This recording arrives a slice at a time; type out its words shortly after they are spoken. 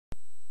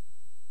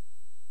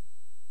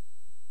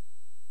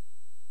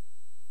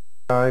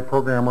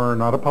Programmer,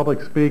 not a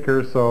public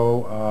speaker,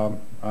 so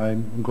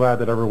I'm glad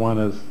that everyone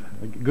is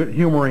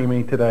humoring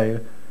me today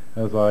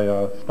as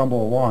I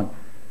stumble along.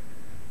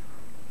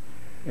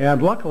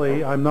 And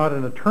luckily, I'm not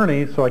an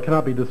attorney, so I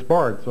cannot be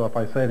disbarred. So if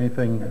I say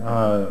anything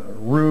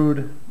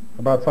rude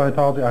about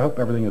Scientology, I hope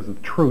everything is the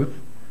truth.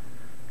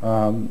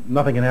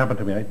 Nothing can happen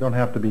to me. I don't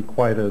have to be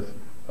quite as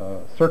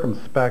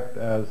circumspect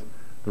as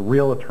the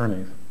real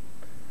attorneys.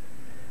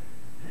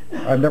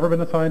 I've never been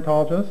a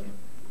Scientologist.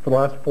 For the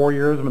last 4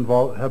 years,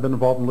 have been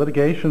involved in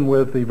litigation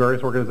with the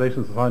various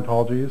organizations of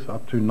Scientologies,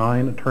 up to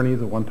 9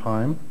 attorneys at one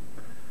time.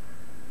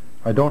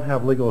 I don't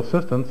have legal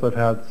assistance. I've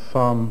had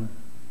some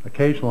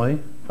occasionally,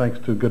 thanks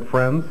to good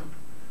friends,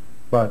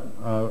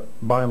 but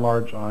by and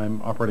large,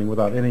 I'm operating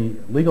without any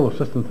legal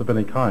assistance of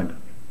any kind.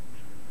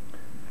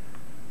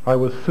 I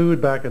was sued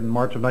back in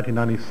March of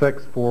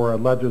 1996 for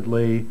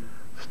allegedly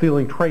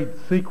stealing trade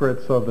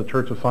secrets of the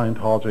Church of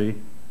Scientology,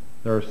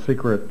 their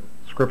secret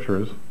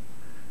scriptures,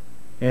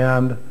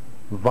 and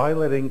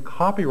violating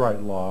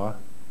copyright law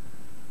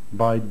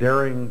by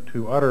daring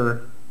to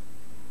utter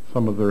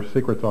some of their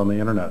secrets on the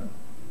internet.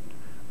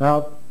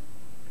 Now,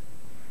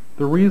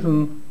 the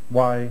reason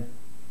why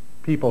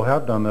people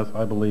have done this,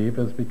 I believe,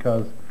 is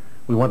because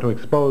we want to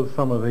expose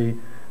some of the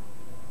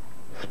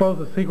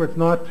supposed secrets,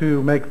 not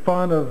to make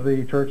fun of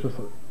the Church of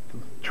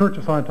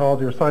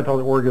Scientology or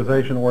Scientology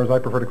organization, or as I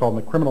prefer to call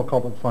them, the criminal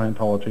cult of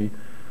Scientology,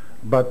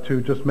 but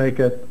to just make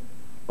it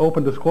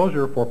open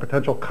disclosure for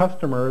potential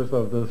customers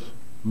of this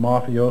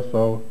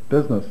mafioso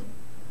business.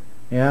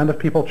 And if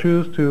people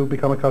choose to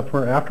become a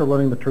customer after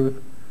learning the truth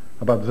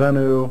about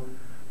Zenu,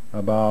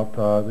 about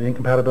the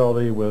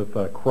incompatibility with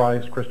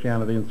Christ,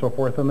 Christianity, and so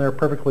forth, then they're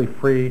perfectly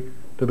free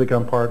to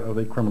become part of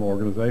the criminal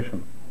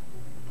organization.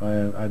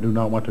 I do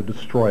not want to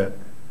destroy it.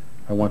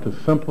 I want to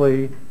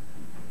simply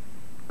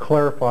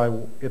clarify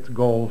its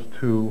goals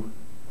to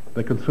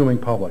the consuming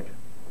public.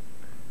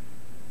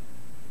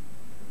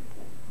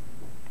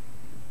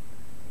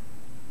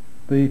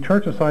 The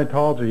Church of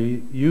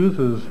Scientology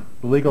uses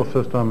the legal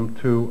system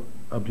to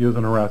abuse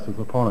and harass its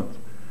opponents.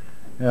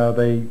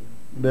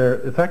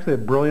 It's actually a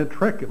brilliant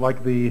trick,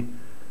 like the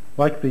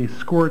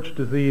scourge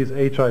disease,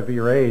 HIV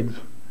or AIDS.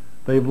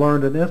 They've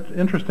learned an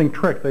interesting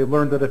trick. They've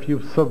learned that if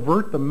you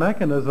subvert the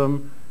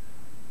mechanism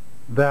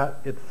that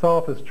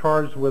itself is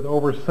charged with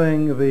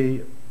overseeing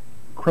the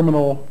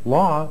criminal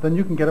law, then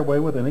you can get away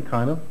with any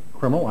kind of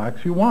criminal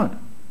acts you want.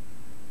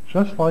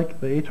 Just like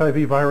the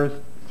HIV virus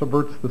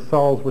subverts the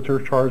cells which are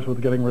charged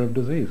with getting rid of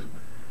disease.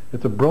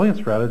 It's a brilliant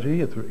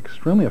strategy. It's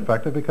extremely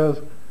effective because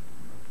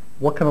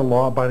what can a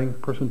law-abiding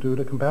person do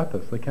to combat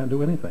this? They can't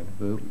do anything.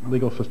 The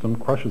legal system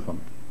crushes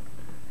them.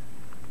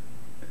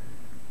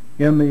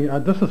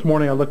 Just this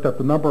morning I looked up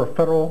the number of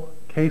federal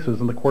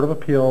cases in the Court of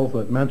Appeals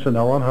that mention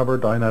L. Ron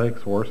Hubbard,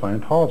 Dianetics, or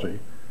Scientology.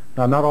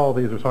 Now, not all of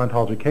these are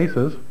Scientology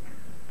cases.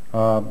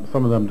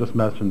 Some of them just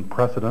mention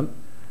precedent.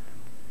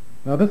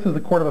 Now, this is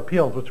the Court of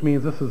Appeals, which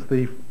means this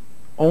is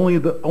only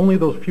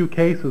those few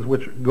cases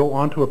which go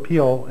on to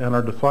appeal and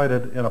are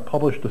decided in a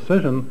published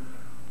decision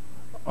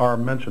are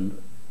mentioned.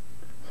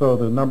 So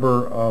the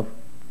number of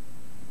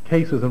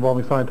cases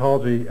involving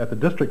Scientology at the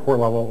district court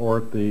level or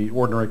at the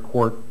ordinary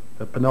court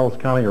at Pinellas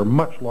County are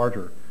much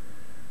larger.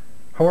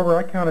 However,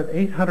 I counted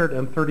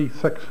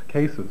 836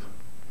 cases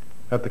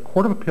at the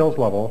Court of Appeals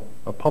level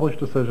of published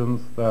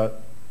decisions that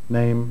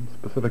name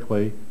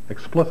specifically,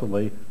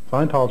 explicitly,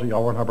 Scientology,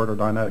 L. Ron Hubbard, or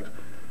Dianetics.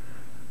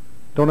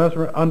 Don't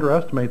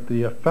underestimate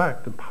the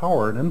effect and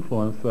power and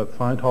influence that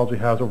Scientology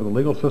has over the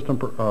legal system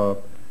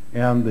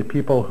and the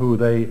people who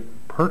they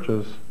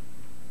purchase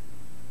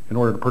in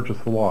order to purchase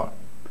the law.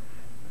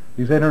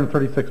 These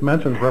 836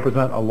 mentions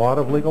represent a lot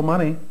of legal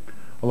money,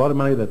 a lot of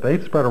money that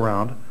they've spread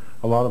around,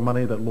 a lot of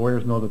money that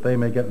lawyers know that they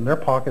may get in their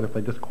pocket if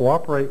they just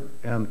cooperate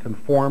and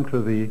conform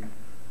to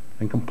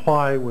and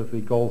comply with the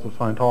goals of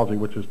Scientology,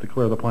 which is to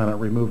clear the planet,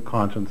 remove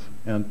conscience,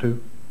 and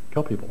to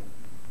kill people.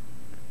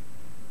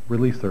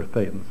 Release their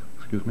thetans.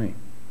 Excuse me.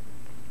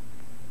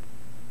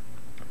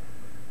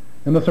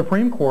 In the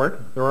Supreme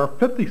Court, there are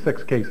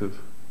 56 cases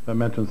that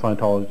mention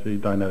Scientology,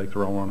 Dianetics,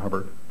 or L. Ron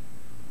Hubbard.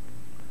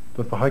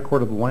 That's the High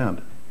Court of the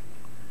land.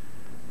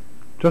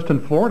 Just in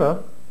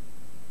Florida,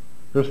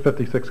 there's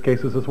 56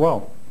 cases as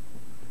well.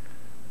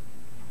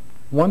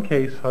 One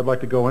case I'd like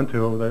to go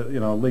into,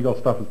 legal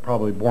stuff is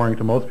probably boring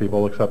to most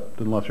people, except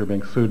unless you're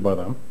being sued by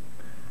them.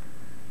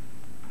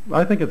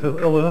 I think it's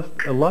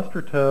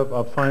illustrative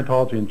of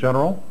Scientology in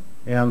general,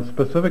 and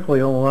specifically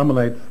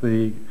eliminates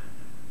the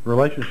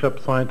relationship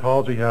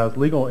Scientology has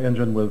legal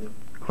engine with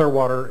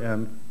Clearwater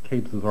and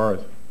Cape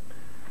Cazares.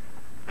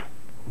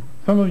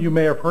 Some of you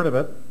may have heard of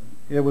it.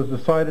 It was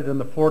decided in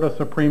the Florida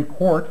Supreme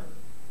Court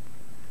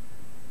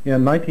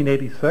in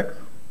 1986,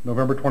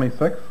 November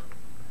 26.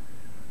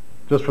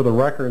 Just for the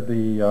record,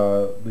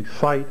 the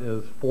site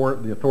is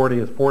the authority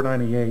is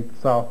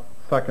 498 South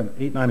 2nd,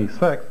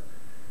 896.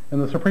 In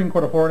the Supreme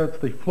Court of Florida, it's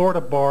the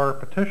Florida Bar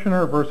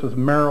Petitioner versus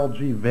Merrill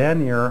G.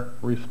 Vanier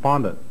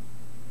Respondent.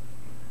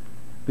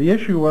 The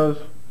issue was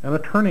an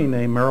attorney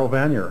named Merrill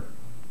Vanier.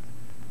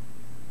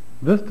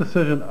 This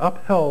decision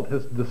upheld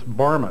his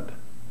disbarment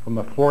from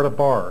the Florida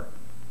bar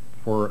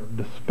for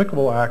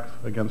despicable acts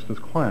against his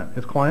client.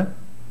 His client,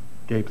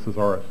 Gabe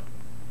Cesaris.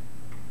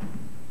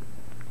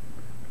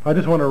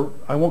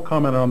 I won't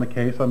comment on the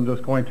case. I'm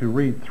just going to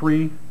read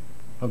 3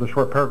 of the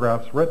short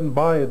paragraphs written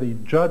by the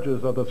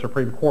judges of the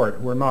Supreme Court,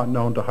 who are not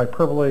known to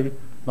hyperbole,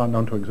 not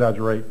known to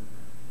exaggerate,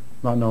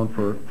 not known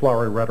for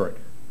flowery rhetoric.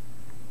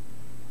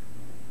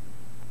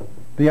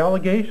 The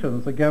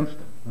allegations against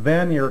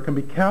Vanier can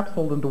be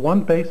capsuled into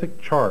one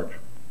basic charge,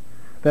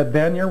 that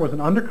Vanier was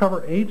an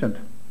undercover agent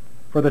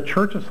for the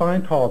Church of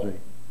Scientology,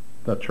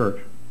 the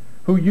church,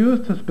 who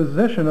used his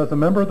position as a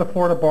member of the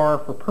Florida bar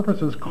for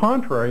purposes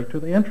contrary to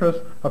the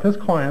interests of his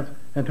clients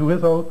and to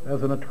his oath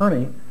as an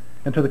attorney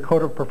and to the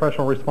Code of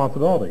Professional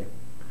Responsibility.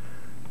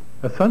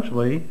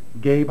 Essentially,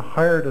 Gabe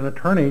hired an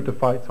attorney to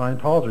fight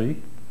Scientology.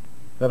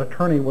 That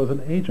attorney was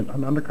an agent,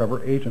 an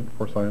undercover agent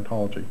for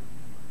Scientology.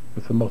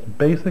 It's the most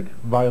basic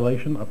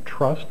violation of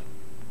trust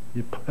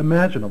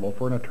imaginable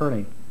for an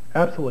attorney.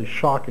 Absolutely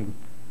shocking.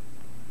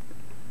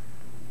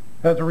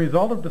 As a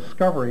result of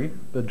discovery,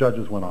 the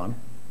judges went on,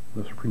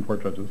 the Supreme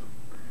Court judges,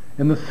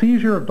 in the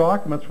seizure of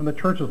documents from the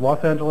church's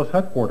Los Angeles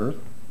headquarters,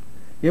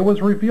 it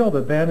was revealed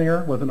that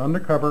Vanier was an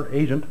undercover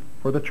agent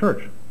for the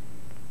church.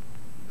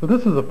 So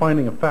this is a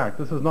finding of fact.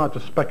 This is not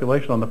just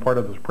speculation on the part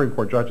of the Supreme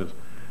Court judges.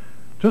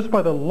 Just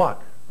by the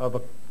luck of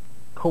a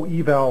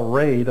co-eval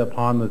raid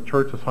upon the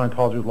Church of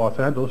Scientology of Los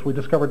Angeles, we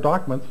discovered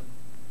documents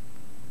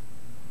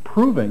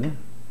proving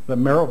that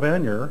Merrill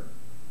Vanier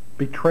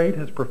betrayed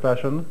his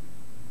profession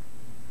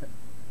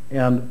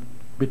and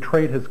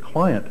betrayed his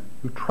client,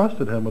 who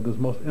trusted him with his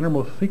most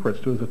innermost secrets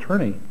to his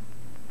attorney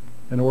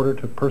in order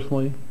to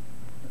personally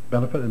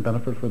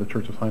benefit for the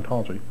Church of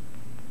Scientology.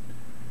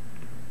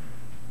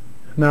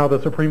 Now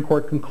the Supreme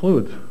Court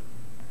concludes.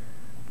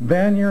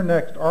 Vanier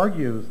next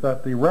argues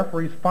that the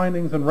referee's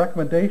findings and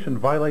recommendation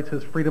violates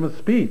his freedom of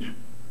speech.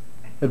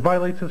 It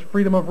violates his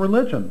freedom of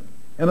religion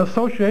and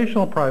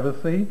associational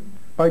privacy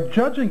by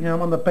judging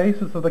him on the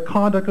basis of the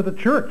conduct of the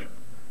church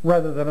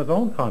rather than his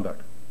own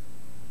conduct.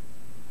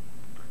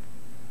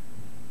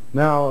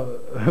 Now,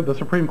 the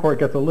Supreme Court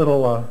gets a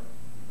little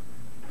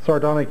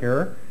sardonic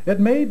here. It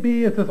may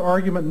be, as this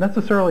argument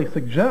necessarily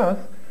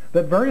suggests,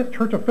 that various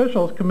church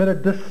officials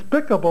committed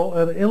despicable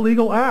and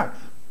illegal acts.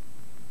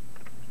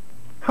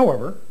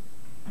 However,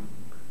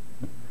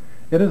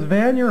 it is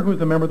Vanier who is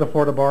a member of the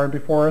Florida bar and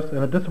before us in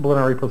a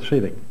disciplinary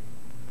proceeding.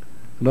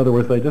 In other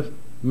words, they just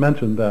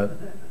mentioned that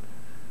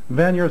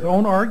Vanier's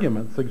own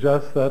argument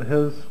suggests that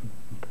his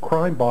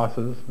crime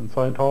bosses in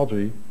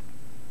Scientology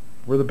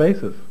were the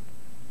basis.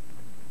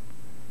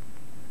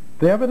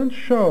 The evidence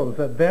shows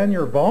that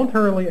Vanier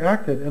voluntarily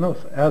acted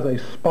as a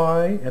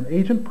spy and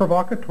agent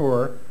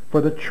provocateur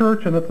for the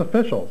church and its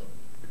officials,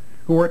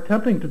 who were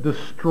attempting to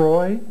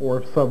destroy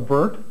or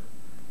subvert.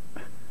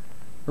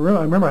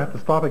 Remember, I have to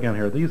stop again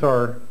here. These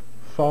are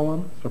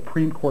solemn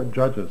Supreme Court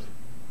judges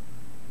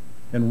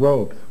in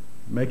robes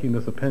making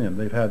this opinion.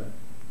 They've had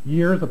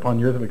years upon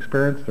years of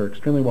experience. They're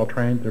extremely well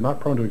trained. They're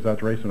not prone to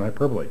exaggeration and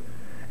hyperbole.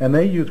 And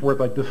they use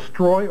words like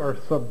destroy or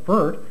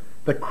subvert.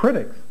 The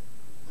critics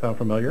sound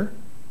familiar.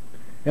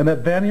 And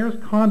that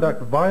Vanier's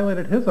conduct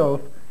violated his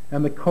oath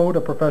and the Code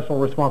of Professional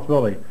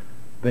Responsibility.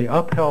 They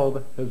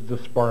upheld his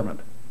disbarment,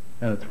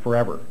 and it's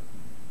forever.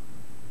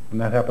 And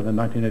that happened in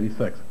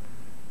 1986.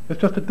 This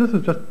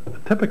is just a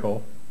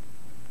typical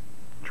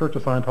Church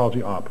of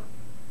Scientology op.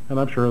 And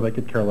I'm sure they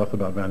could care less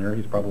about Vanier.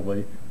 He's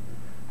probably...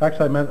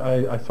 Actually,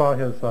 I saw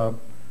his a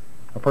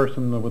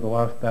person with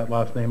that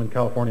last name in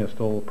California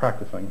still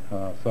practicing.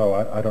 So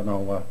I don't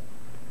know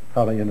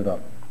how they ended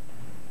up.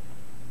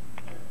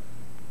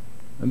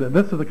 And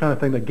this is the kind of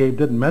thing that Gabe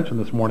didn't mention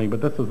this morning,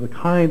 but this is the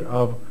kind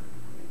of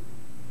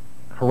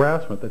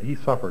harassment that he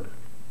suffered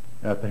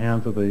at the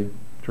hands of the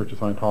Church of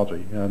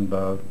Scientology.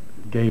 And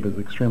Gabe is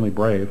extremely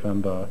brave,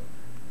 and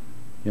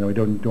he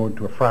don't go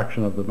into a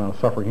fraction of the amount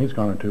of suffering he's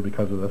gone into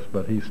because of this,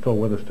 but he's still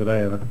with us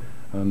today,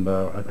 and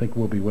I think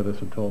will be with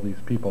us until these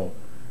people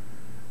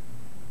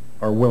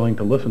are willing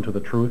to listen to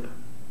the truth,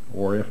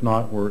 or if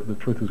not, the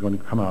truth is going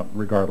to come out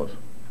regardless.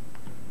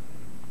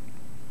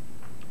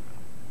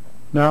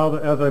 Now,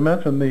 as I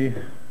mentioned, the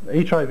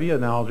HIV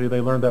analogy, they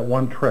learned that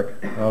one trick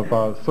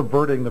of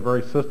subverting the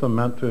very system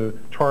meant to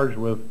charge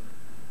with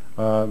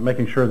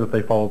making sure that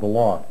they follow the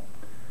law.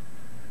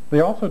 They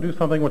also do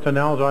something which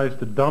analogizes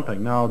to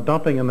dumping. Now,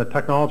 dumping in the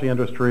technology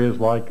industry is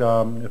like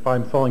if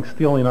I'm selling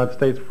steel in the United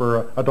States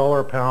for $1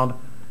 a pound.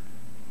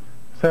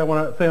 Say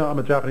I'm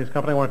a Japanese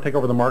company, I want to take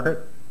over the market.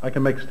 I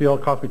can make steel,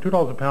 it costs me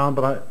 $2 a pound,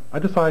 but I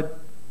decide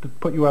to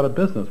put you out of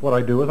business. What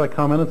I do is I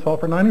come in and sell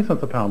for 90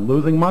 cents a pound,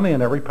 losing money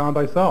on every pound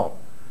I sell.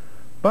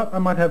 But I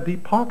might have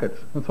deep pockets,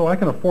 and so I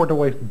can afford to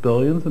waste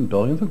billions and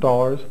billions of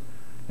dollars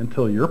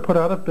until you're put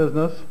out of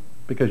business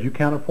because you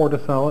can't afford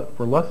to sell it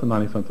for less than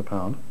 90 cents a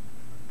pound.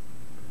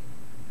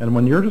 And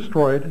when you're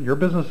destroyed, your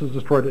business is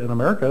destroyed in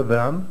America,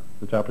 then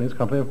the Japanese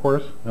company, of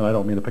course, and I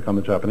don't mean to pick on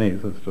the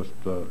Japanese, it's just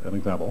an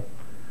example,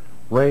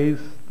 raise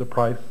the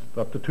price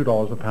up to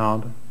 $2 a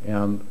pound,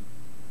 and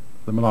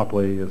the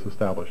monopoly is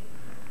established.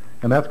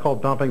 And that's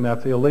called dumping.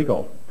 That's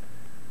illegal.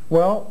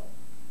 Well,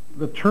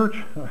 the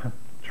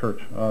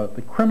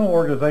the criminal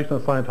organization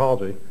of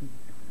Scientology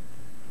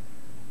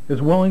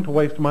is willing to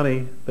waste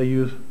money. They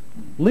use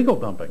legal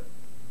dumping.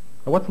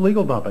 Now, what's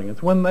legal dumping?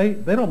 It's when they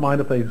don't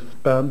mind if they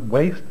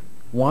waste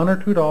 $1 or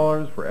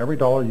 $2 for every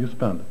dollar you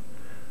spend.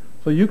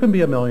 So you can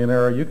be a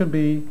millionaire, you can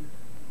be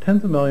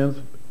tens of millions.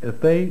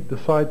 If they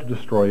decide to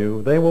destroy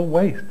you, they will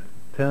waste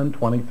 10,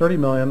 20, 30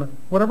 million,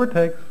 whatever it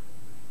takes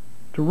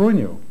to ruin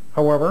you.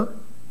 However,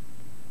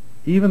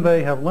 even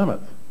they have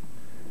limits.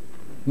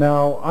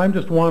 Now, I'm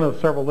just one of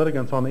several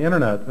litigants on the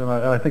internet, and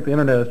I think the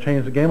internet has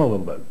changed the game a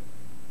little bit.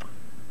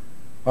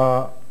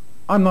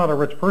 I'm not a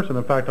rich person.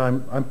 In fact,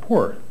 I'm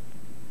poor,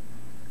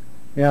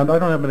 and I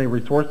don't have many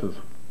resources.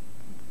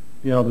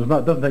 You know,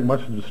 it doesn't take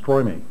much to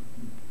destroy me.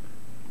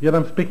 Yet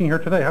I'm speaking here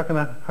today. How can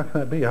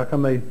that be? How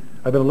come I've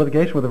been in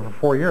litigation with them for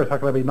 4 years. How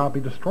can I not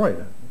be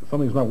destroyed?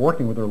 Something's not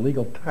working with their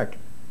legal tech.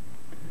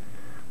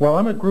 Well,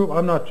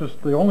 I'm not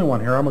just the only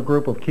one here. I'm a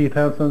group of Keith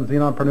Henson,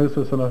 Zenon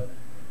Pernusis, and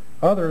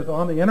others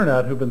on the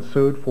internet who've been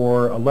sued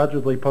for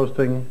allegedly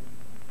posting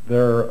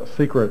their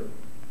secret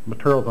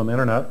materials on the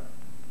internet.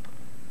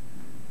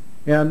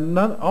 And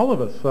not all of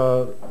us,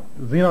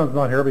 Zenon's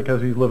not here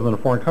because he lives in a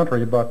foreign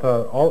country, but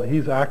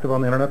he's active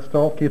on the internet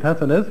still. Keith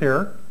Henson is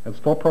here and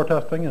still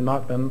protesting and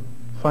not been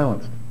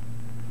silenced.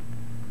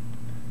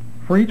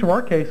 For each of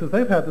our cases,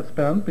 they've had to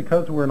spend,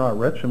 because we're not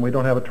rich and we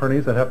don't have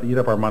attorneys that have to eat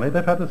up our money,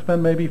 they've had to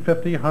spend maybe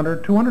 $50,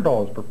 $100,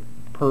 $200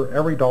 per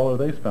every dollar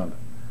they spend.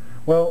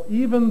 Well,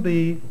 even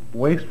the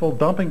wasteful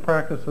dumping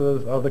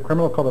practices of the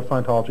criminal code of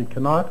Scientology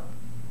cannot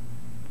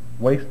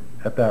waste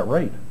at that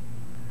rate.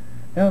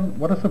 And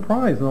what a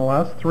surprise, in the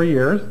last 3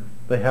 years,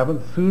 they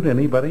haven't sued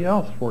anybody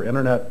else for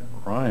internet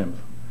crimes.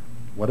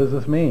 What does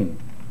this mean?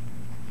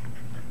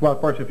 Well, of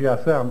course, if you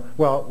ask them,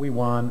 well, we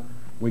won,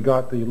 we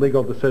got the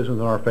legal decisions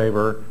in our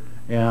favor,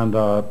 and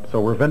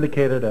so we're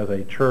vindicated as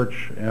a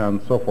church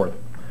and so forth.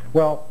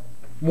 Well,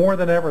 more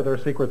than ever, their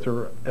secrets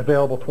are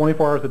available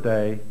 24 hours a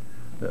day.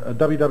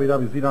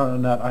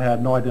 www.zenon.net, I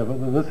had no idea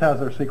whether this has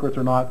their secrets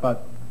or not,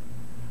 but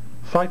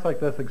sites like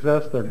this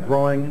exist. They're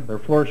growing. They're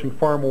flourishing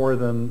far more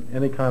than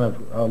any kind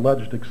of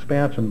alleged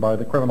expansion by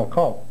the criminal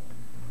cult.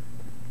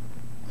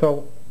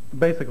 So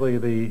basically,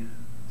 the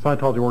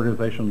Scientology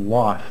organization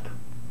lost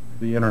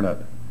the internet.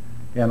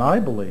 And I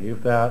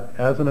believe that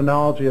as an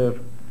analogy of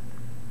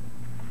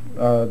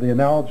the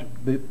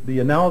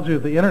analogy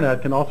of the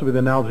internet can also be the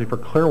analogy for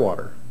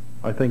Clearwater.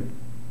 I think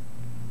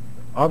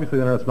obviously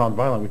the internet's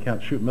nonviolent. We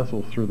can't shoot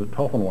missiles through the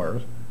telephone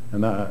wires,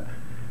 and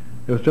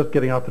it was just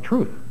getting out the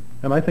truth.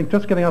 And I think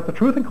just getting out the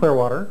truth in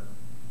Clearwater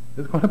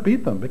is going to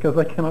beat them, because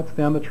they cannot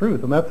stand the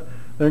truth, and that's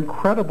their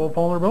incredible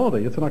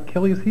vulnerability. It's an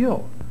Achilles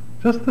heel.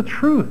 Just the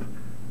truth,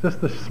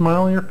 just the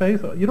smile on your face.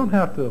 You don't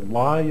have to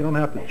lie. You don't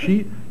have to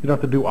cheat. You don't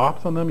have to do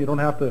ops on them. You don't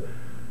have to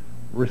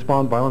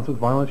respond violence with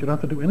violence. You don't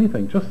have to do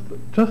anything. Just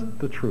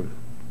the truth,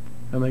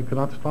 and they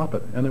cannot stop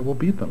it, and it will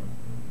beat them.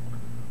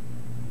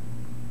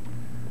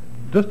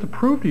 Just to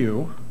prove to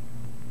you,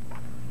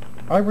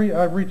 I've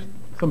reached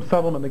some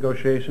settlement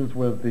negotiations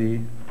with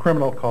the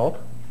criminal cult,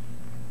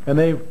 and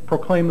they've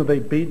proclaimed that they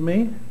beat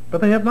me, but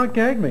they have not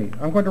gagged me.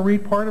 I'm going to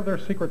read part of their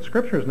secret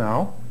scriptures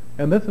now,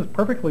 and this is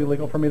perfectly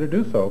legal for me to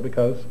do so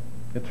because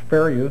it's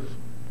fair use,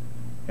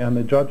 and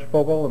the Judge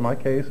Fogel, in my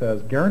case,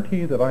 has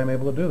guaranteed that I am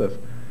able to do this.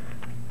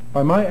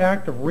 By my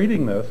act of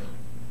reading this,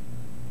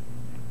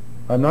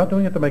 I'm not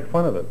doing it to make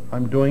fun of it.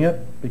 I'm doing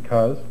it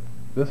because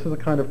this is the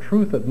kind of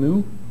truth that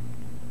new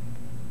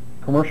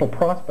commercial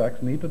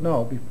prospects need to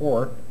know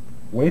before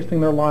wasting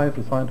their lives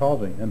with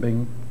Scientology and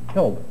being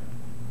killed.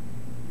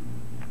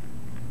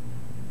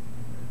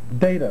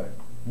 Data.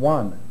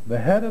 1. The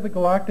head of the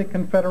Galactic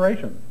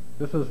Confederation.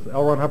 This is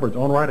L. Ron Hubbard's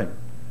own writing.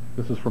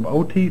 This is from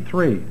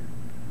OT3.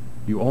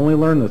 You only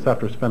learn this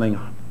after spending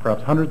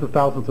perhaps hundreds of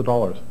thousands of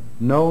dollars.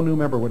 No new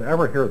member would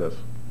ever hear this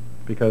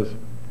because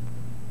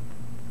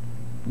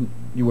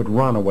you would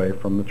run away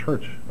from the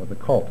church of the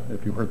cult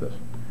if you heard this.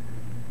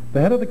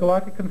 The head of the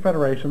Galactic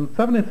Confederation,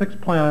 76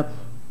 planets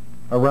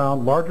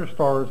around larger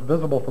stars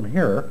visible from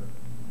here,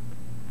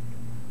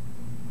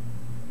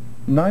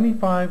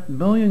 95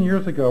 million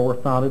years ago were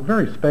founded,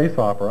 very space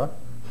opera,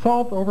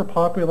 solved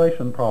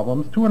overpopulation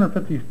problems,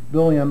 250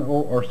 billion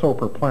or so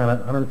per planet,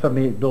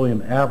 178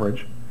 billion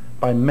average,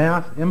 by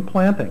mass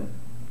implanting.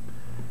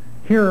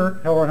 Here,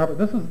 L. Ron Hubbard,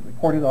 this is,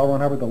 according to L.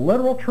 Ron Hubbard, the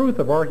literal truth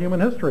of our human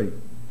history.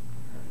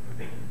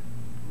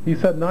 He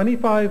said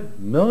 95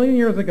 million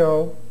years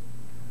ago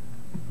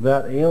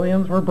that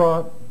aliens were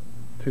brought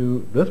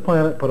to this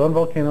planet, put on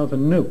volcanoes,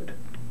 and nuked,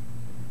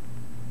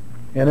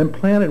 and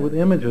implanted with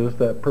images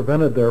that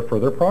prevented their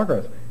further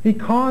progress. He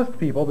caused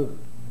people,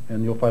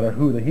 and you'll find out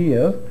who the he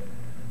is,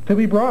 to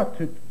be brought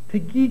to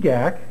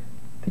Giak,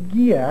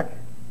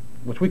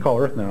 which we call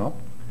Earth now,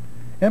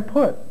 and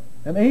put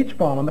an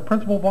H-bomb on the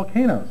principal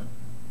volcanoes.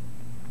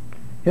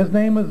 His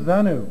name was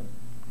Zanu.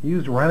 He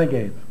used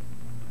renegades.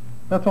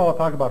 That's all I'll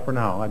talk about for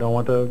now. I don't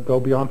want to go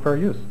beyond fair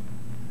use.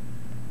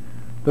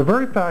 The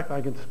very fact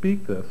I can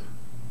speak this,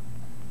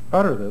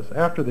 utter this,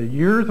 after the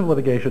years of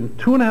litigation,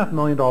 $2.5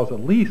 million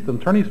at least in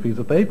attorney's fees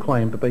that they've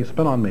claimed that they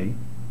spent on me,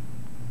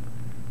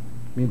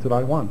 means that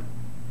I won.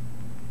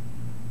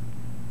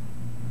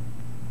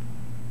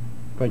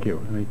 Thank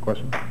you. Any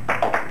questions?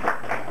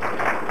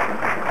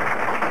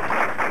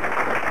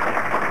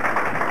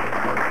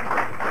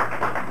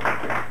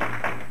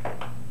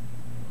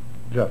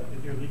 Jeff?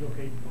 Is your legal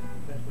case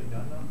essentially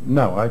done now?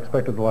 No, I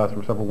expect it to last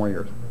for several more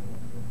years.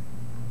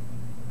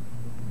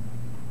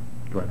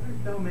 Go ahead.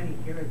 There's so many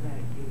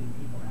charismatic giving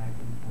people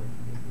acting for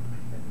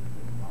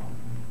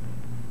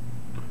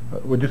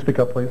involved. Would you speak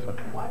up, please?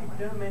 Why do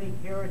so many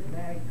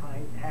charismatic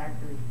type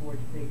actors,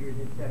 sports figures,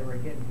 etc.,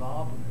 get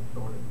involved in this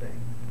sort of thing?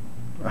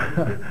 It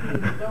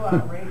seems so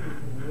outrageous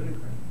and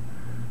ludicrous.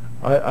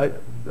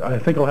 I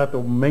think I'll have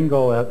to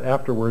mingle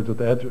afterwards at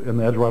the in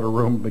the Edgewater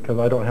room because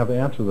I don't have the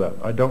answer to that.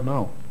 I don't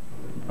know.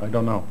 I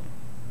don't know.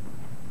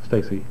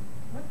 Stacy.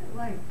 What's it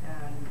like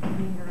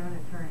being your own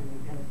attorney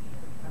and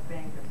a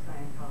bank of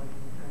Scientology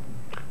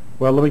attorneys?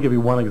 Well, let me give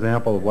you one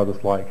example of what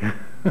it's like.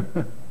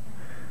 And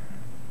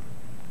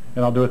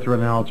I'll do it through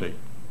analogy.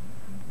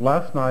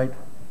 Last night,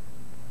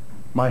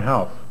 my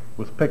house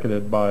was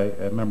picketed by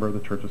a member of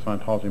the Church of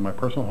Scientology, my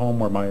personal home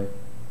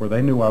where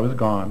they knew I was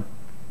gone.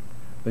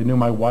 They knew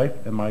my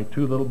wife and my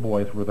 2 little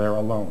boys were there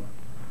alone.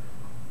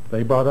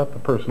 They brought up the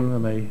person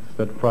and they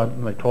stood in front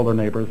and they told their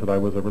neighbors that I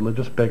was a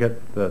religious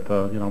bigot, that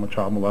I'm a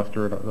child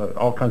molester, and,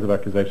 all kinds of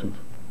accusations.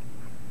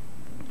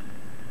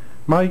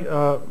 My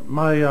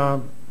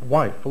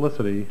wife,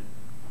 Felicity,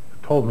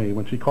 told me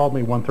when she called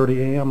me 1:30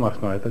 a.m.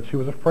 last night that she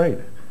was afraid.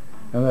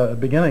 And at the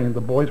beginning,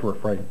 the boys were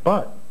afraid.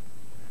 But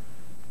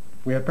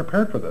we had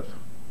prepared for this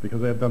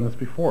because they had done this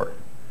before.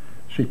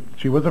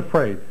 She was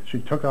afraid. She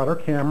took out her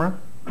camera.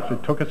 She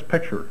took his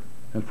picture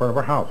in front of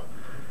her house.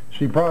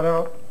 She brought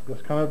out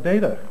this kind of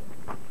data.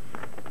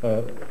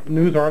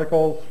 News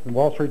articles,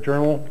 Wall Street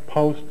Journal,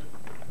 Post,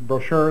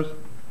 brochures,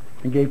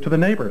 and gave to the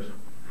neighbors.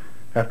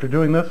 After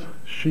doing this,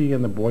 she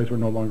and the boys were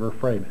no longer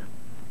afraid.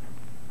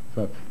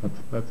 So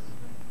that's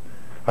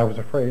I was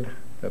afraid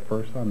at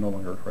first. I'm no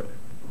longer afraid.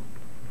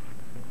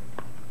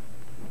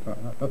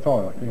 That's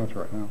all I can answer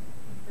right now.